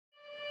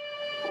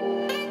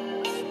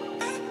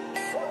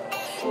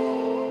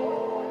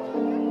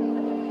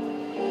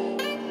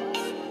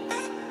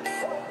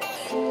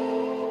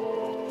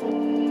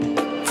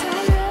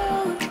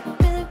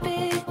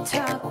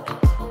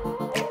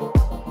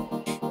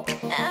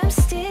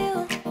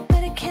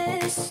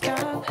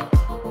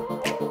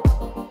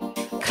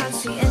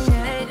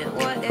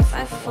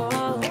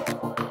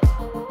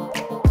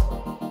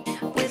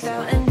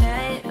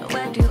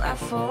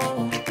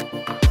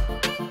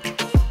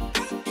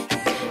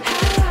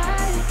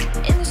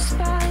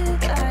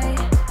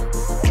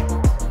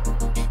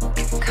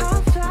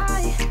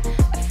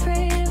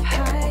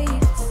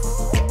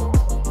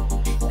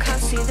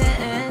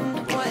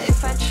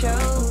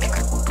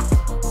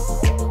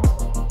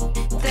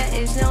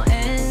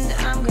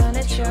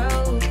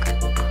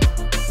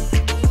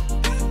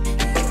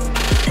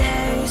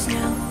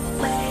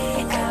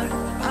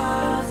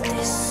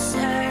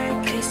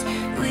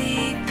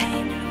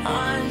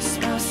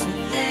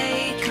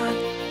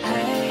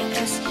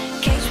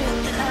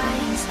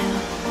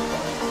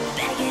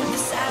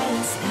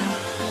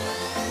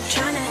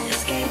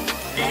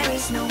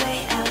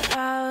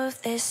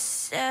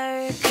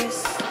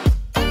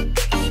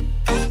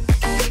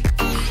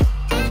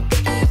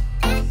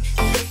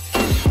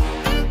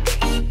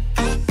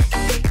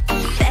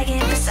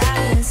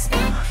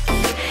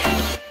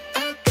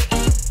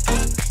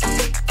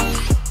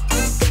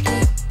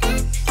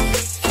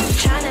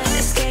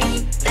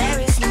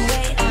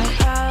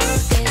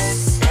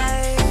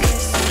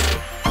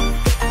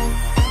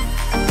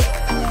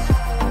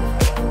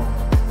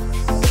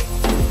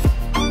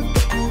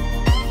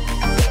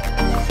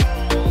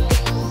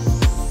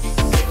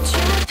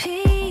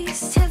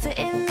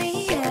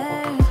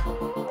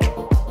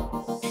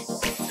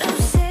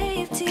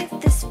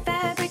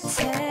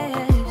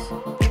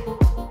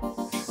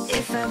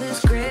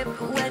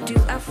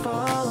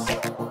fall.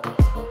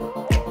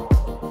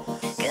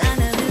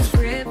 Gonna lose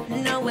grip,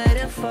 nowhere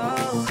to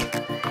fall.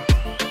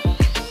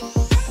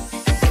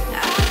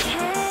 I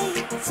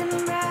hate to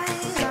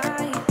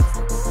ride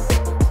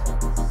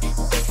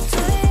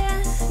to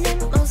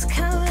animals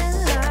come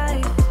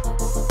alive.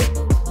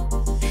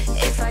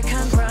 If I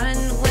can't run,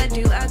 where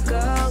do I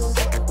go?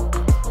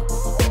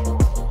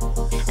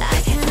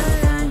 I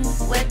cannot run,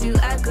 where do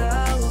I go?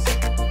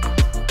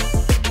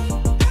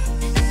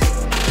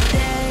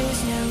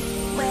 There's no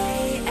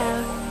way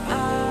out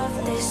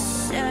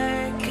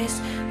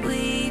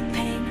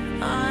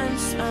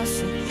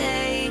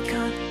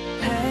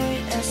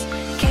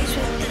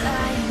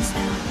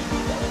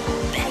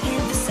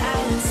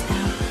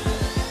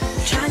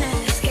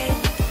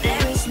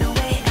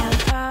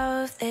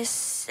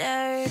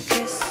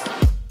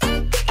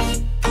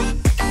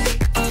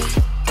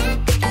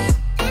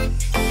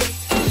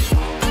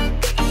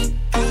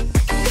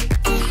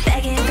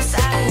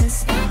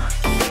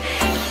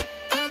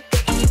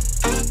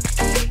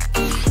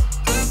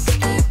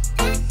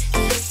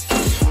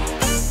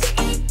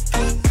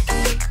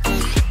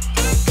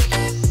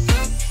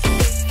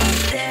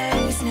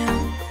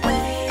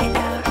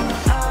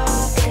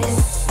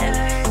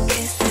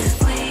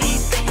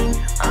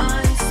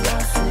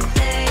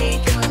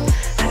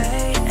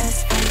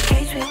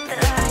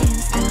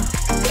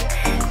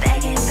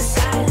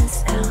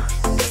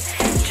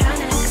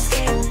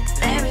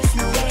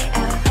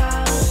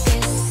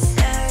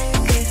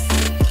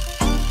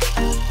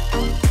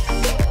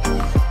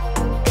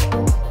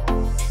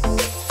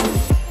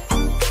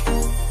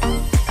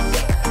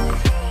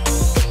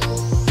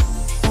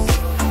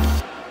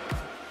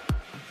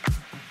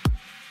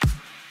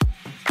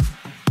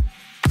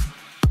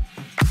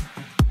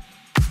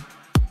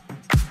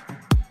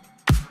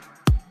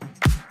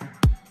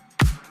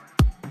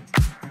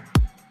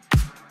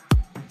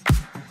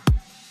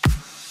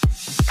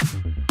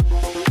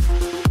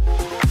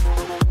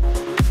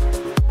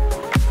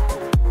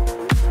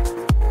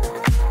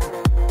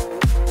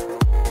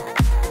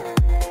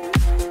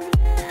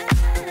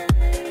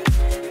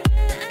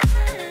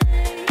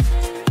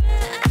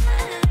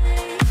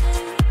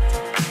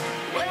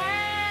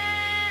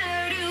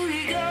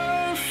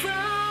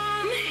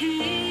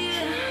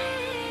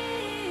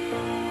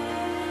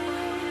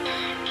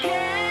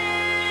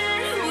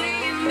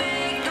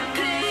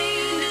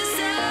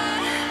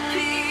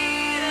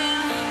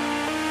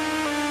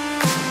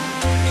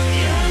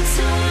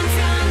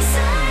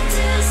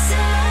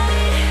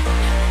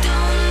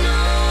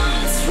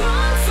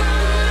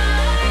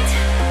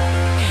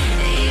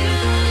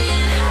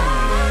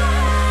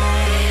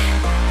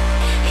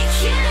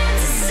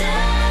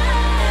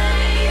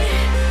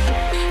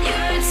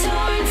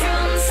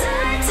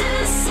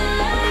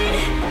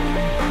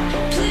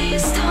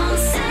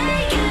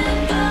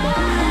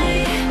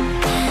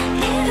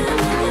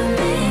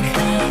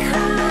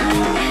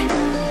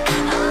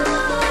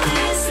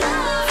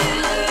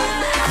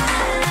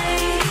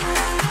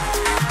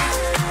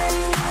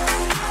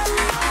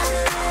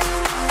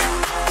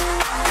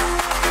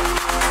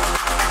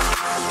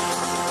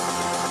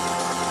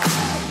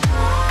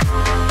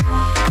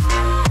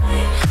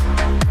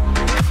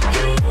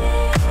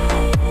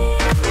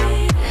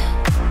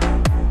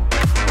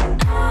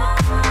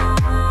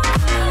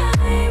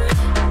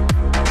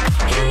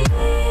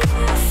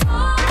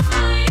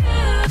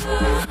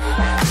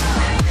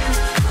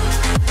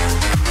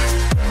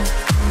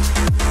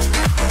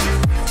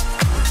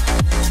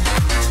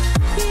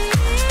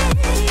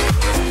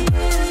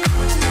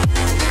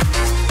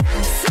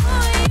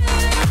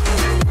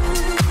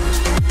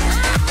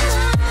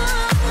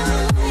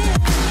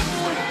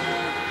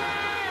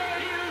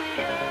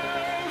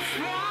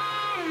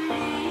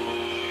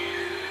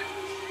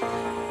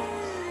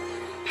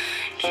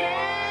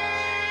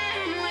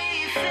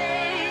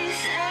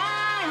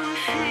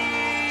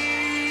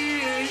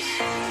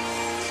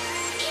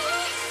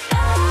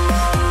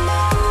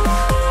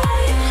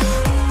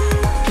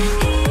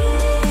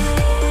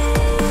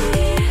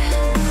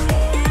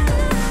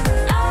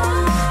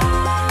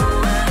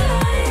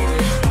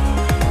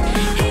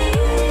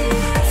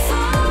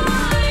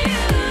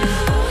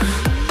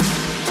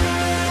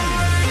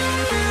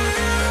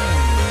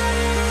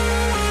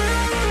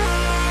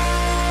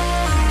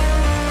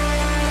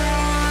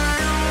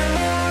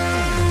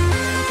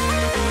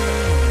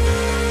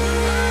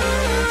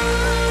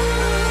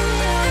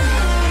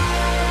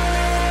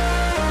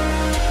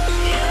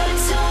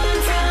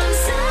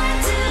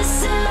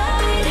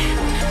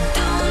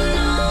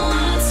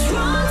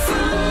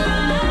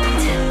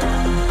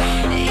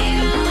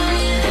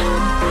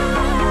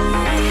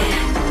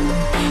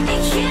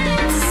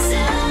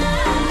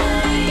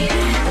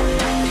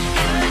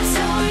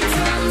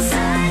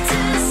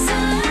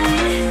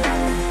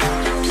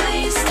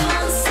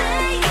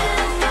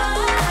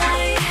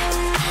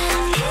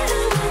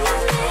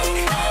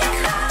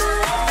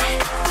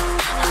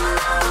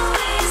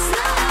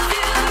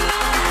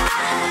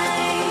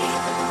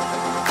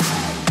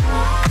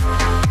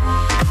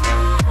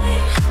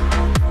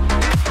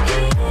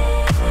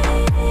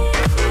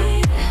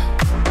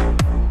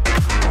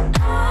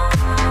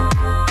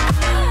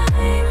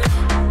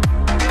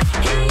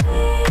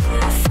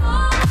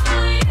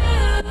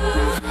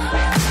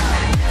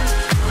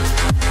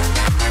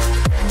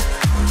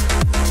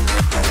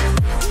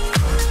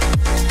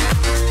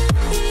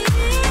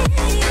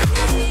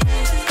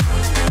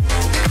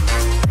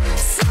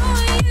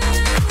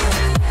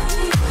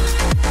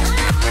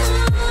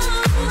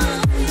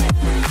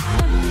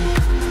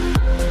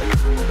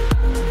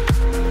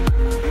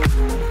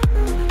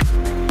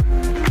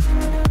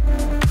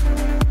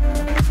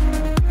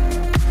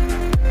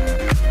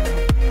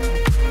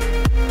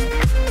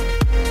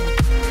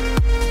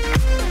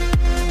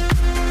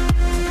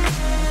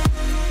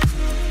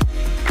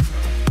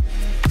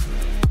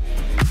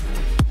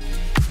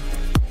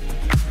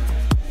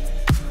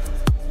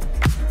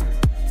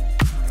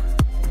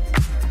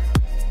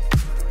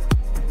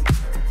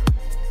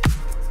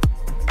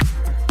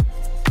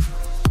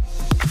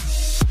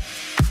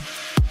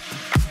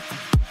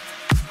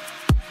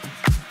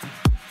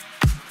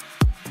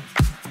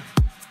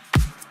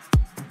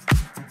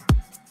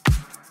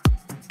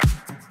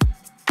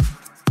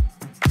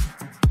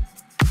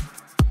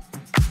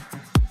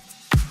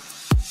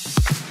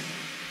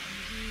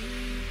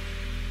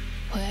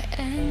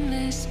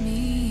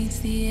meets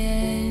the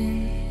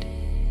end.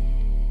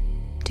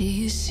 Do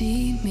you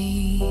see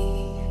me?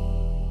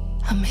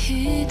 I'm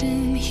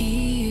hidden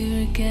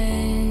here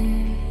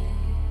again.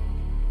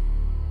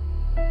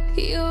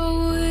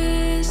 Your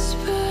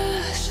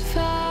whispers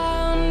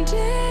found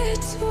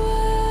its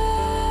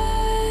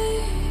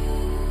way,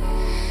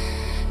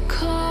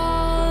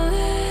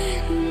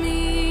 calling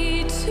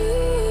me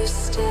to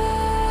stay.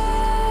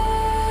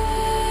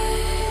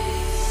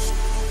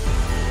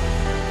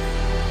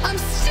 I'm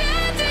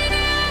standing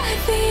at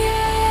the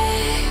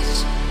edge,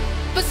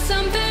 but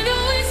something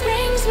always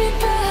brings me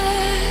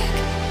back.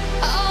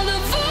 All the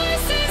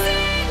voices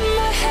in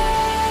my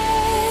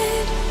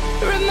head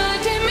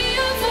reminding me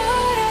of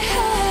what I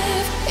had.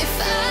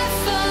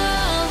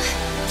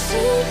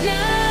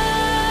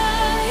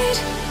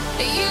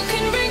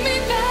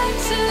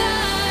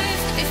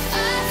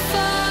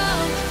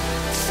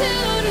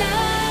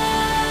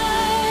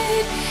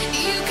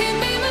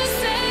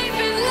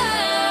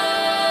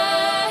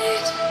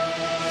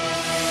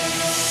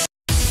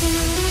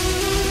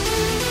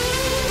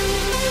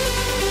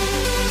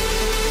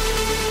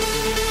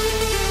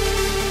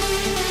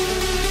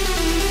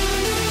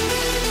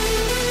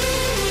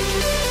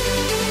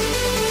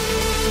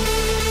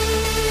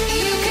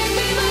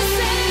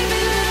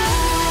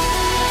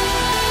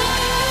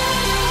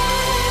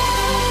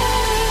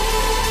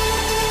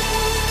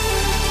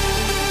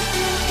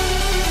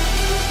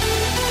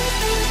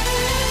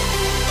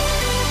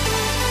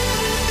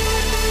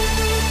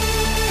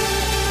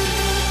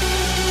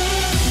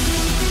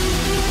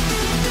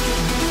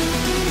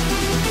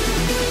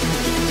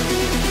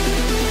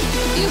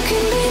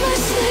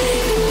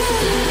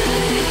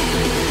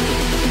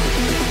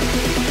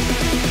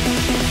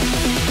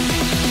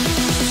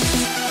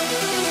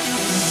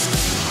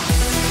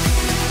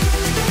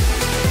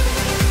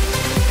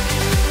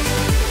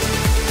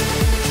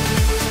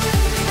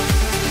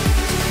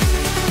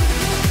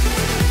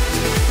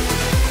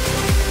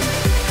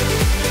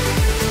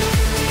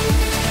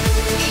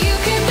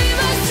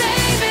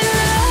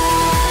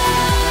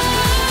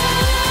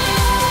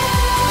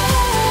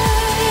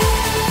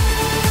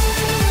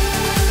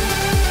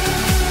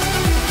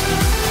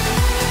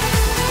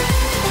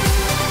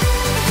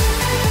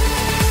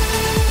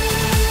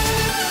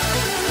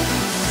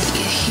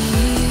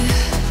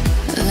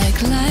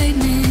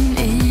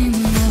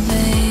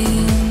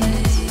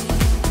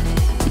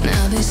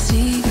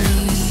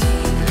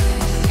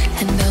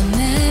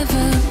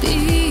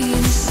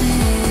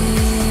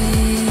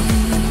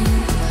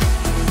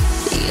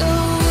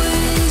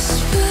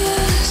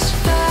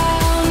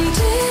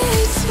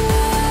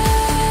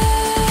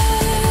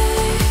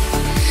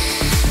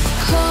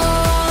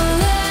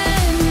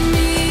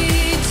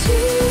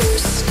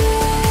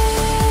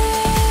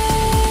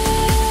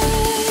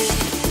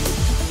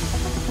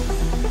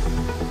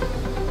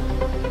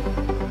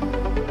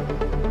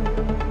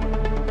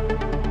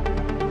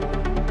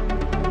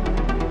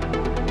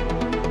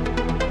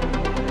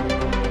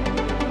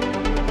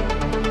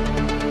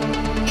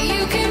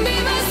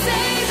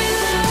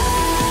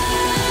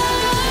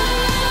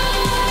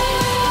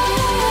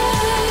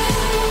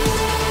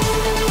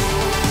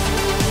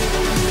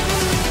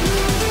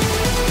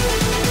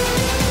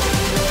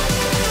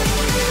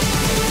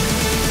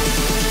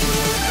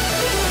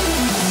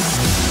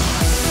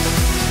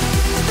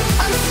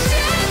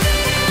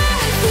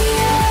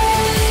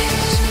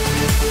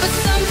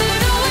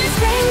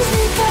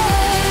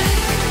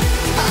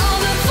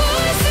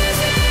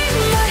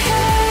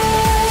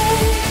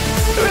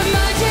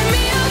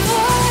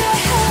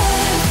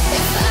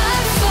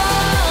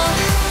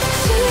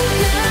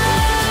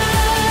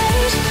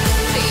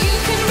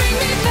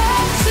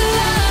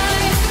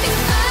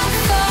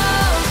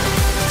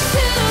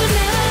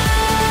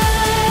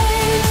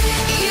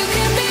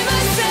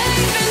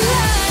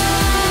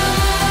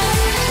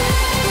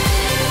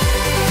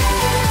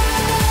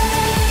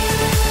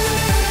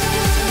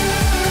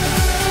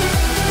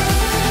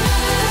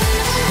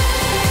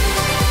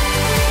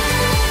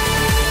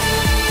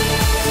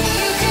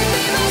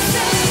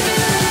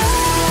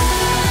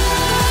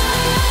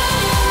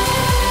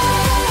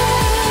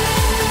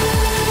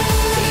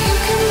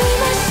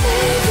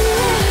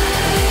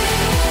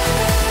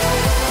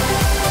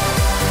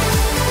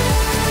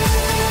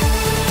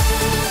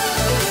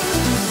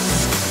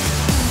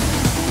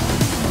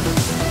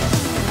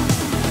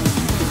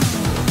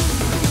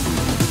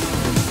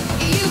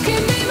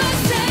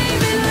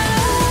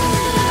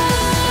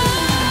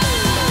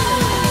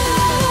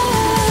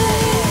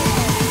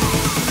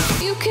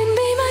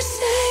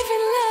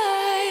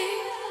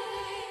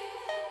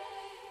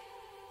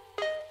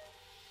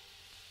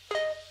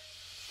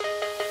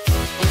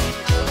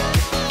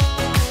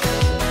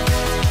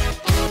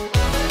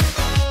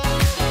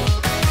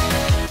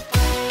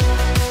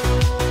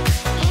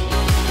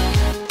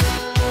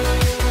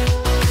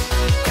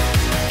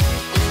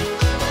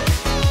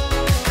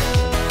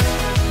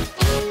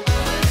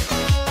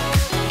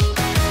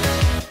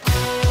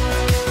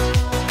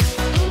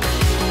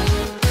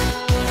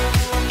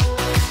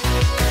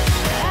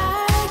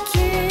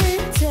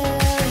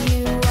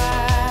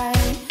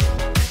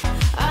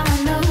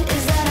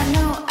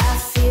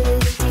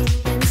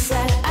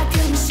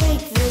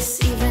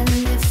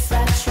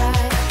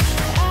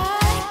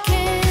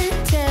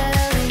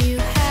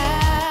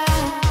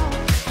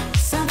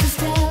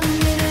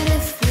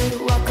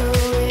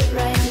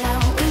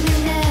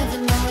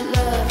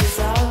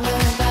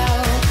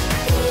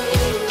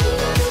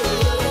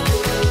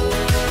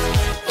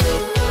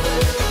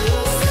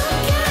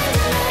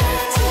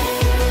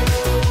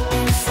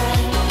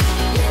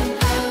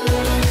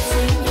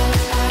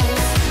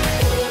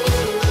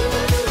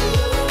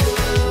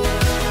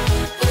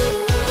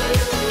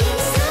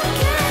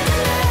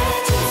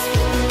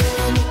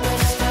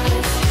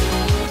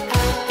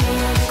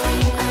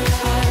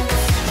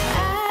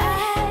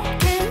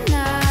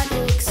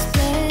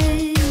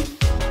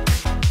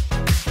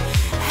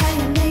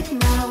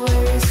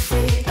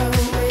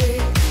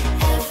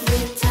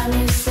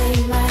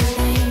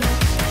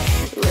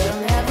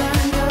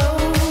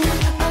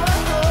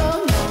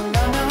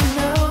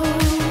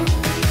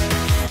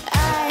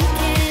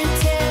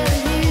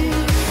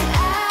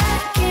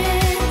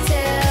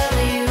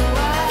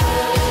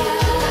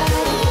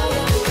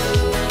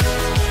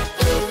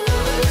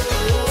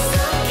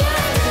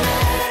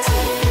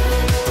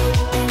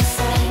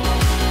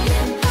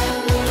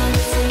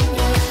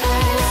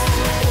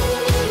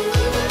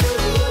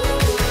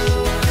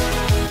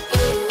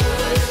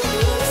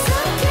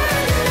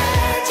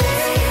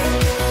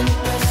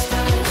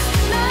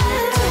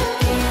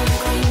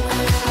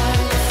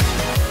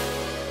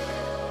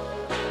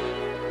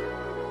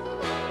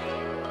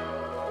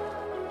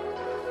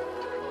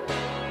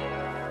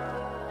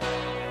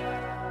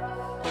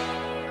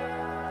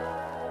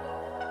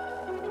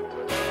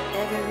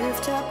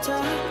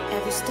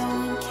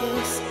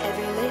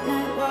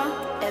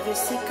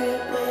 every secret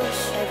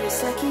wish, every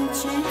second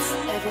chance,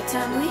 every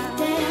time we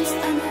dance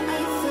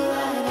underneath the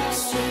light of the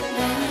street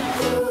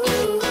lamp. Ooh.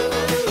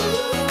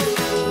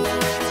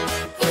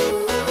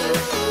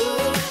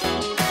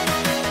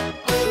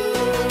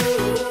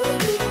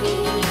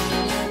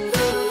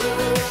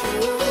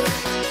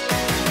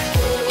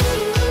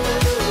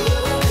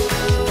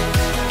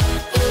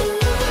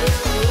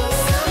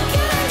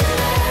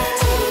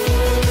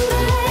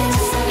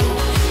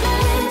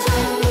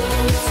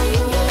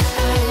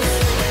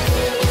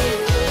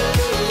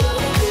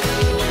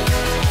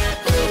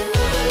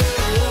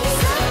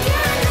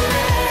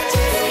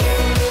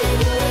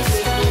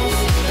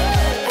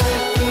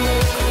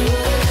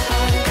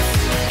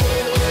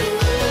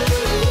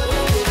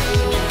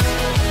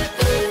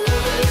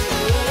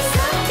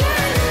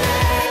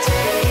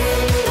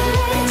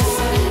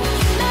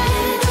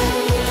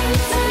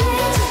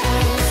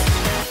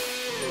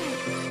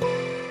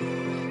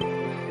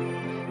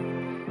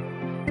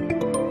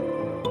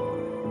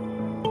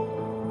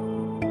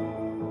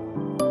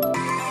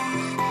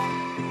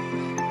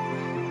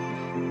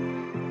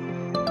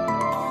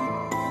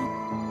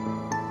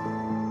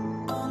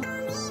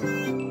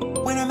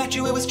 When I met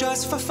you, it was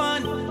just for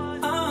fun.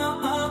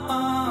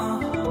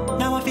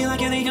 Now I feel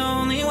like you're the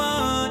only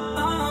one.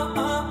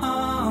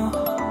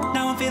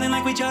 Now I'm feeling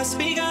like we just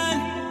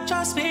begun,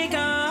 just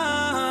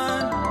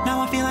begun.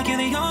 Now I feel like you're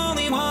the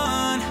only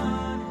one,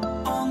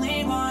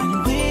 only one.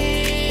 And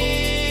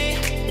we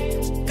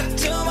got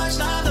too much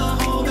love to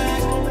hold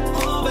back,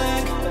 hold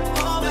back,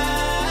 hold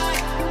back.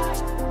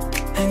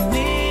 And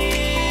we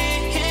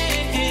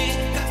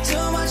got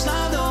too much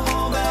love to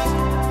hold back,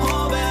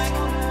 hold back,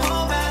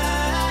 hold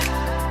back.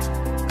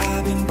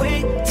 I've been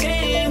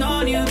waiting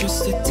on you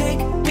just to take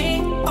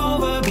me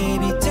over,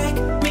 baby, take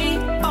me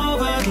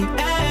over the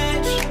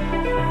edge.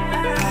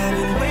 I've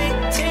been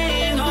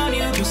waiting on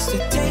you just to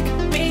take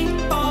me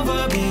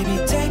over, baby,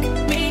 take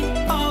me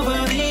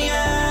over the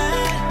edge.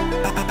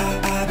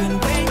 I've been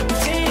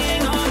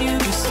waiting on you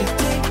just to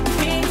take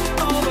me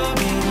over,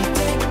 baby,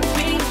 take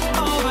me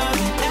over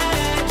the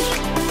edge.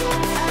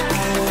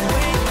 I've been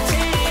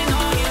waiting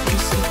on you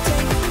just to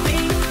take me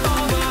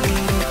over,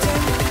 baby,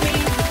 take me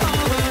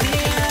over the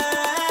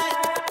edge,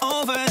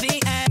 over the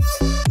edge.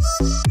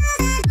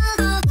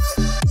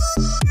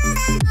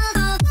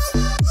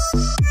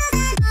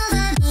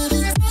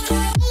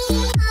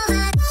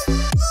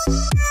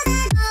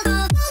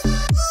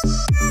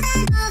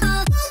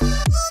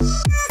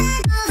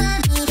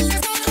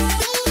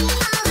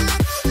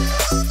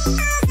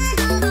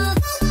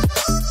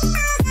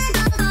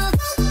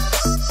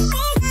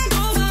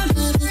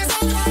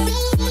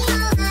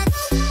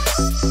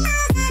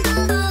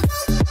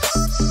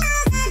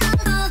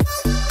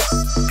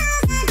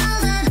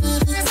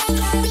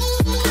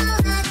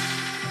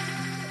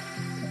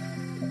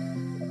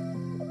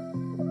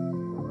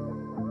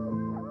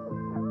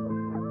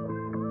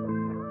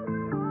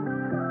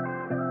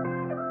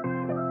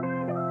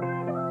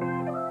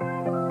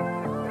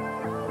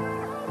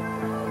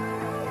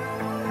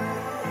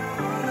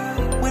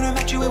 When I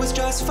met you, it was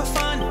just for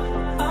fun.